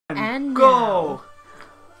And go!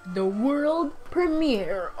 Now, the world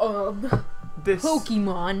premiere of This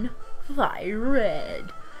Pokemon Fire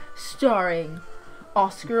Red, starring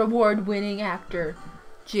Oscar Award-winning actor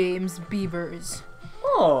James Beavers,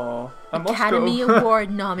 Oh, I'm Academy Oscar.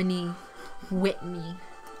 Award nominee Whitney.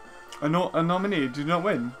 a nominee. Did you not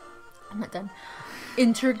win? I'm not done.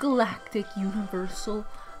 Intergalactic Universal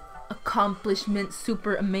Accomplishment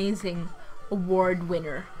Super Amazing Award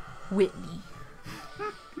winner Whitney.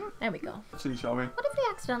 There we go. See, shall we? What if we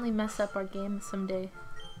accidentally mess up our game someday?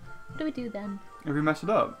 What do we do then? If we mess it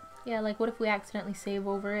up, Yeah, like what if we accidentally save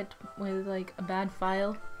over it with like a bad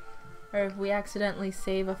file? Or if we accidentally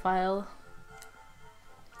save a file?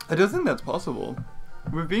 I don't think that's possible.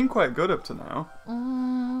 We've been quite good up to now.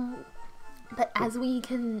 But as we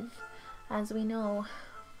know,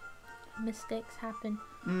 mistakes happen.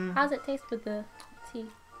 How's it taste with the tea?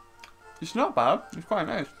 It's not bad. It's quite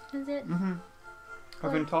nice. Is it?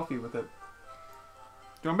 Having toffee with it.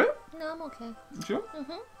 Do you want a bit? No, I'm okay. Sure.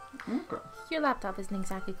 Okay. Your laptop isn't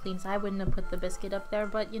exactly clean, so I wouldn't have put the biscuit up there,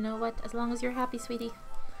 but you know what? As long as you're happy, sweetie.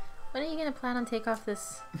 When are you gonna plan on take off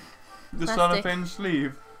this The plastic? cellophane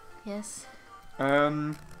sleeve. Yes.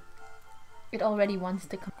 It already wants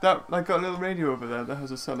to come. That, like, got a little radio over there that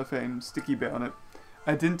has a cellophane sticky bit on it.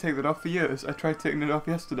 I didn't take that off for years. I tried taking it off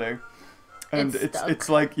yesterday. And it's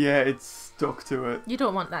like, yeah, it's stuck to it. You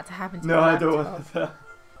don't want that to happen to No, your I laptop. don't want that.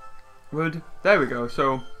 Good. There we go.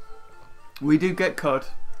 So, we did get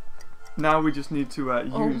cut. Now we just need to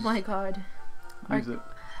use, Oh my god. use it.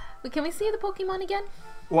 Wait, can we see the Pokemon again?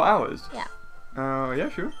 What hours? Yeah. Yeah,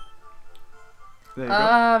 sure. There you go.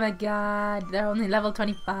 Oh my god, they're only level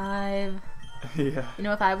 25. Yeah. You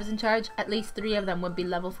know, if I was in charge, at least 3 of them would be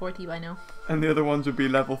level 40 by now. And the other ones would be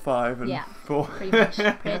level 5 and Yeah, 4. Pretty much.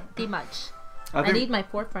 Pretty much. I I need my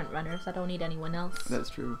 4 front runners. I don't need anyone else. That's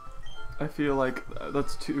true. I feel like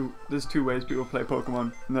there's two ways people play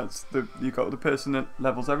Pokemon, and that's you got the person that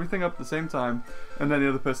levels everything up at the same time, and then the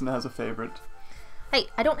other person that has a favorite. Hey,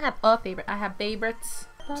 I don't have a favorite. I have favorites.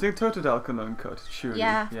 Do you think Totodile can learn cut? Surely.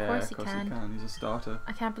 Yeah, of yeah, course of he course can. he can. He's a starter.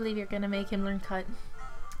 I can't believe you're gonna make him learn cut.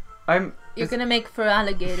 You're You're gonna make for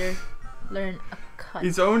alligator learn a cut.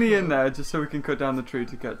 He's only in there just so we can cut down the tree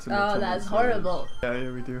to get to. Oh, that's horrible.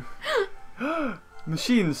 Yeah, we do.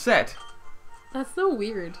 Machine set. That's so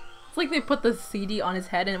weird. It's like they put the CD on his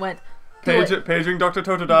head and went. Paging Dr.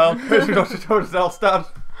 Totodile. Paging Dr. Totodile. Start.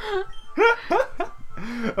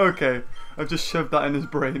 Okay, I've just shoved that in his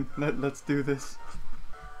brain. Let's do this.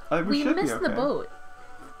 We missed the boat.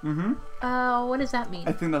 What does that mean?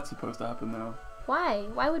 I think that's supposed to happen though. Why?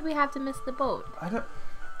 Why would we have to miss the boat? I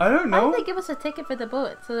don't know. Why did they give us a ticket for the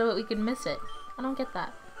boat so that we could miss it? I don't get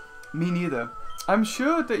that. Me neither. I'm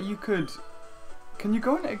sure that you could. Can you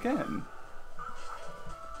go in it again?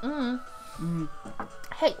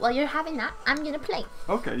 Hey, while you're having that, I'm gonna play.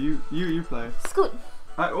 Okay, you play. Scoot.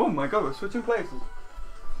 Oh my god, we're switching places.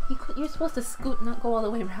 You're supposed to scoot, not go all the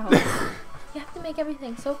way around. You have to make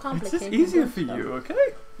everything so It's complicated. just easier for you, okay?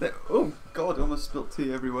 Oh god, I almost spilt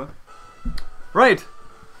tea everywhere. Right,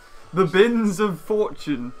 the bins of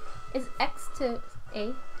fortune. Is X to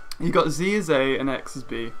A? You got Z as A and X as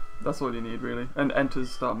B. That's all you need really. And enter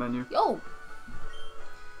start menu. Yo!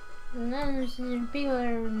 And then there's a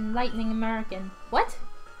bigger Lightning American. What?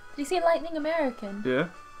 Did he say Lightning American? Yeah.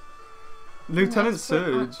 Lieutenant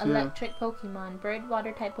Surge. Yeah. Electric Pokemon. Bird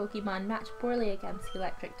water type Pokemon match poorly against the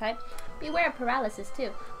electric type. Beware of paralysis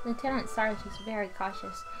too. Lieutenant Sarge is very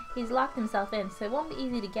cautious. He's locked himself in, so it won't be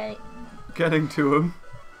easy to Getting to him.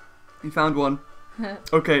 You found one.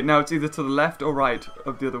 Okay, now it's either to the left or right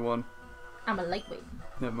of the other one. I'm a lightweight.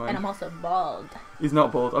 Never mind. And I'm also bald. He's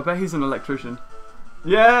not bald. I bet he's an electrician.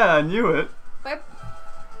 Yeah, I knew it. Burp.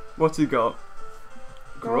 What's he got?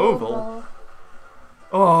 Grovel.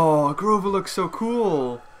 Oh, Grovel looks so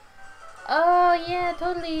cool. Oh yeah,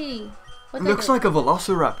 totally. It looks like a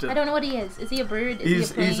velociraptor. I don't know what he is. Is he a bird?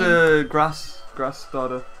 He's a grass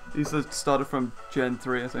starter. He's a starter from Gen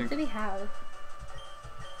 3, I think. What do we have?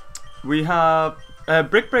 We have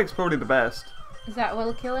Brick Break's probably the best. Is that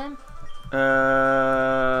what'll kill him?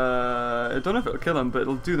 I don't know if it'll kill him, but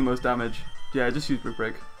it'll do the most damage. Yeah, just use Brick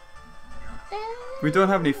Break. We don't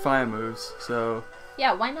have any fire moves, so.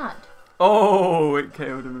 Yeah, why not? Oh, it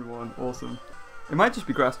KO'd him in one. Awesome. It might just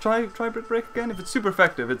be grass. Try Brick Break again. If it's super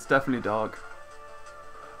effective, it's definitely dog.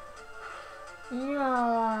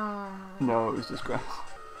 No. No, it was just grass.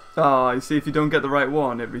 Oh, you see, if you don't get the right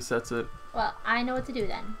one, it resets it. Well, I know what to do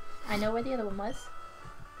then. I know where the other one was.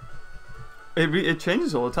 It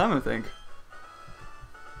changes all the time, I think.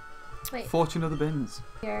 Wait. Fortune of the bins.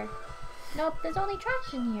 Here. Nope, there's only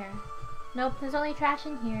trash in here. Nope, there's only trash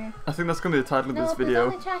in here. I think that's gonna be the title of this Nope, video.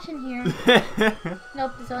 there's only trash in here.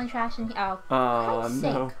 Nope, there's only trash in here. Oh, Christ's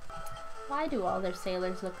no. sake. Why do all their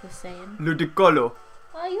sailors look the same? Ludicolo.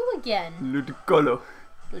 Oh, you again. Ludicolo.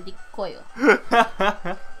 Ludicoyo.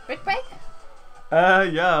 Brick break?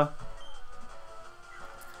 Yeah.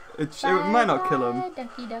 It might not kill him.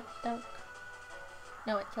 Ducky duck duck.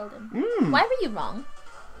 No, it killed him. Mm. Why were you wrong?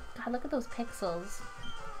 God, look at those pixels.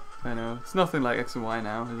 I know. It's nothing like X and Y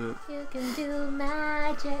now, is it? You can do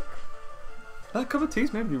magic. That cup of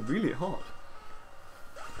tea's made me really hot.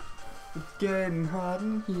 It's getting hot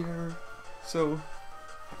in here. So,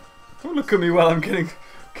 don't look at me while I'm getting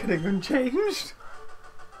unchanged.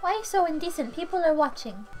 Why are you so indecent? People are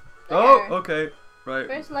watching. There. Oh, okay. Right.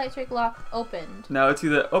 First electric lock opened. Now it's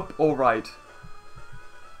either up or right.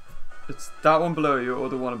 It's that one below you or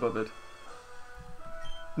the one above it.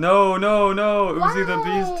 No, no, no. It was either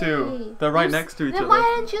these two. They're right next to each other. Then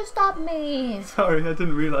why didn't you stop me? Sorry, I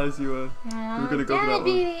didn't realise you were going to go for that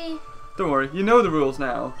one. Don't worry, you know the rules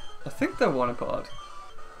now. I think they're one apart.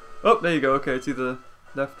 Oh, there you go. Okay, it's either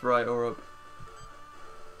left, right, or up.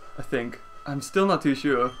 I think. I'm still not too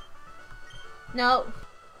sure. No.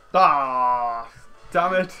 Ah,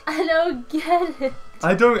 damn it. I don't get it.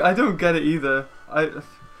 I don't get it either.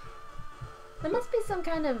 There must be some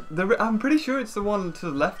kind of... I'm pretty sure it's the one to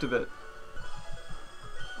the left of it.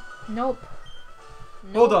 Nope.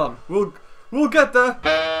 Hold on. We'll get there.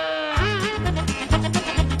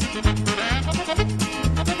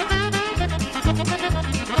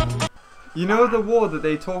 You know the war that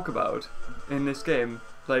they talk about in this game?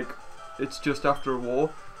 Like, it's just after a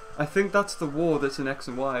war. I think that's the war that's in X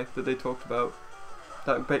and Y that they talked about.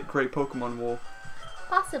 That great Pokemon war.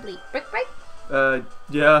 Possibly. Brick break?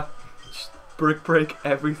 Yeah. Just brick break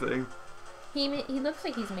everything. He looks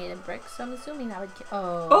like he's made of bricks, so I'm assuming that would...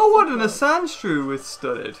 Oh, what an Sandshrew with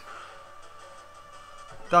studded.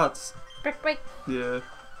 That's... Brick break. Yeah.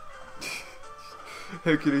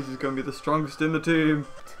 Hercules is going to be the strongest in the team.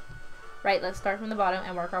 Right, let's start from the bottom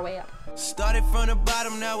and work our way up. Started from the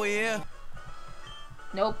bottom, now we're here.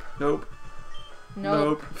 Nope. Nope.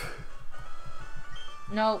 Nope.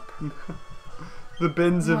 Nope. The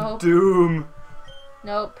bins of doom.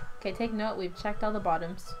 Nope. Okay, take note. We've checked all the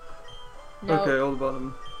bottoms. Nope. Okay, all the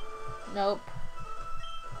bottom. Nope.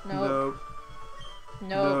 Nope. Nope.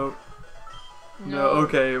 Nope. No.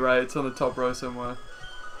 Okay, right. It's on the top row somewhere.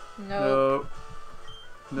 Nope.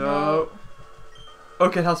 No. No.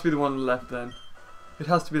 Okay, it has to be the one on the left then. It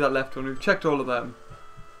has to be that left one. We've checked all of them.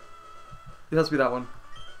 It has to be that one.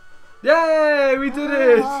 Yay! We did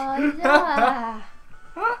it! Yeah.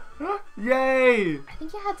 Yay! I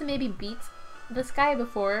think you had to maybe beat this guy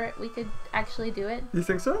before we could actually do it. You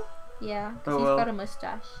think so? Yeah, because he's got a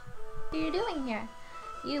mustache. What are you doing here?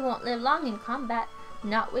 You won't live long in combat.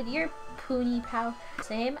 Not with your puny pow.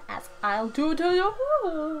 Same as I'll do to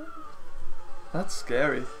you. That's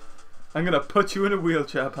scary. I'm gonna put you in a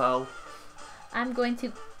wheelchair, pal. I'm going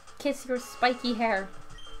to kiss your spiky hair.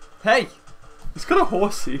 Hey! He's got a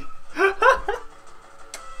horsey.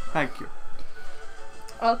 Thank you.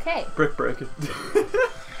 Okay. Brick breaking.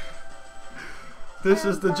 This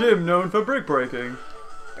is the gym known for brick breaking.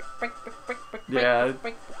 Yeah,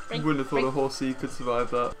 I wouldn't have thought a horsey could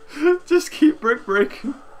survive that. Just keep brick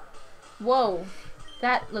breaking. Whoa,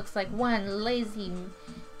 that looks like one lazy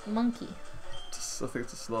monkey. I think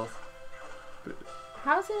it's a sloth. But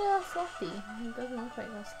how's it a slothy? It doesn't look like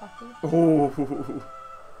a slothy. oh.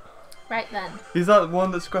 Right then. He's that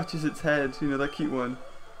one that scratches its head, you know, that cute one.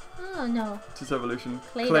 Oh no. It's its evolution.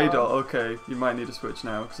 Claydol. Okay, you might need to switch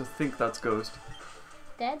now, because I think that's Ghost.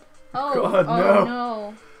 Dead? Oh, God,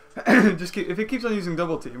 no. Just if it keeps on using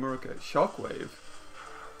double team, we're okay. Shockwave.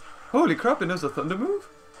 Holy crap! It knows the thunder move.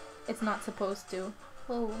 It's not supposed to.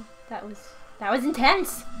 Oh, that was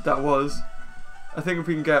intense. That was. I think if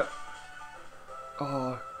we can get.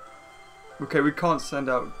 Oh. Okay, we can't send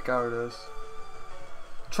out Gyarados.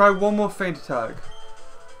 Try one more feint attack.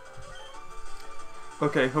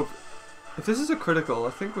 Okay, hope. If this is a critical, I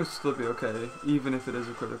think we'll still be okay, even if it is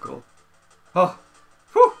a critical. Oh.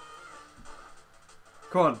 Whew.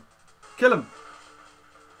 Come on. Kill him.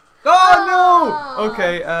 Oh no!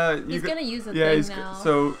 Okay, he's gonna use a yeah, thing now.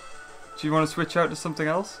 So, do you want to switch out to something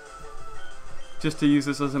else? Just to use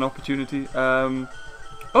this as an opportunity. Oh,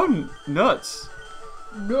 nuts.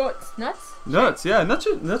 Nuts. Nuts? Nuts, yeah, nuts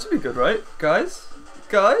would be good, right? Guys?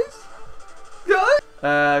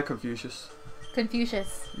 Confucius.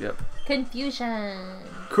 Confucius. Yep. Confusion.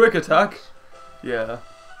 Quick attack. Yeah.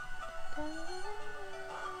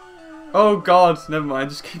 Oh god, never mind,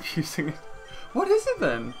 just keep using it. What is it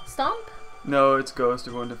then? Stomp? No, it's Ghost,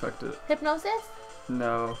 it won't affect it. Hypnosis?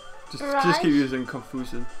 No. Just keep using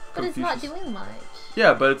Confucius. But it's not doing much.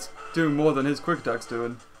 Yeah, but it's doing more than his quick attack's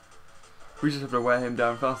doing. We just have to wear him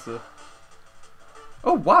down faster.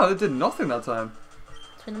 Oh wow, it did nothing that time.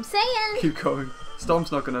 That's what I'm saying. Keep going.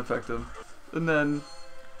 Stomp's not going to affect him. And then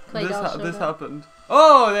this happened.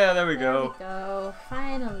 Oh yeah, there we go. There we go.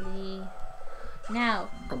 Finally. Now,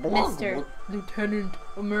 Mr. Lieutenant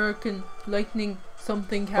American Lightning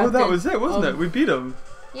something Captain. Oh, that was it, wasn't it? We beat him.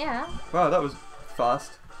 Yeah. Wow, that was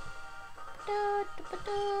fast.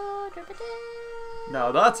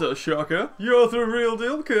 Now that's a shocker. You're the real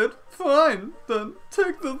deal, kid. Fine, then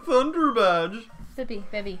take the Thunder Badge.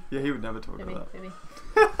 Bibby. Yeah, he would never talk about Bibby.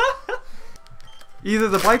 that. Either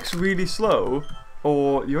the bike's really slow,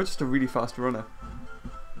 or you're just a really fast runner.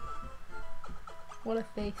 What a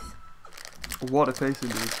face. What a face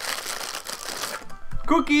indeed.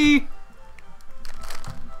 Cookie!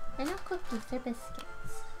 They're not cookies, they're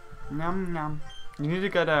biscuits. Nom nom. You need to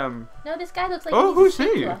get No, this guy looks like who's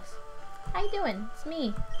he? How you doing? It's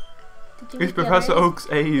me. Did you It's Professor Oak's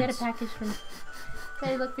aides. Get a package from... Can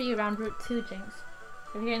I look for you around Route 2, Jinx?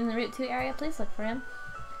 If you're in the Route 2 area, please look for him.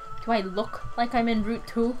 Do I look like I'm in Route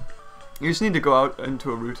 2? You just need to go out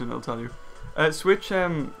into a route and it'll tell you. Switch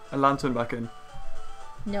a lantern back in.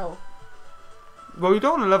 No. Well, we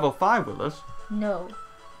don't want a level 5 with us. No.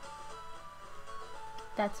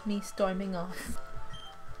 That's me storming off.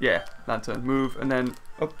 Yeah, lantern. Move and then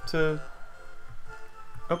up to...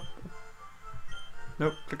 Up.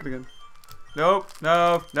 Nope, click it again. Nope,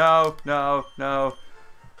 no. No! No!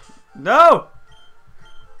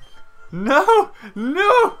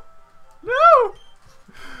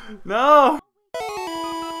 No!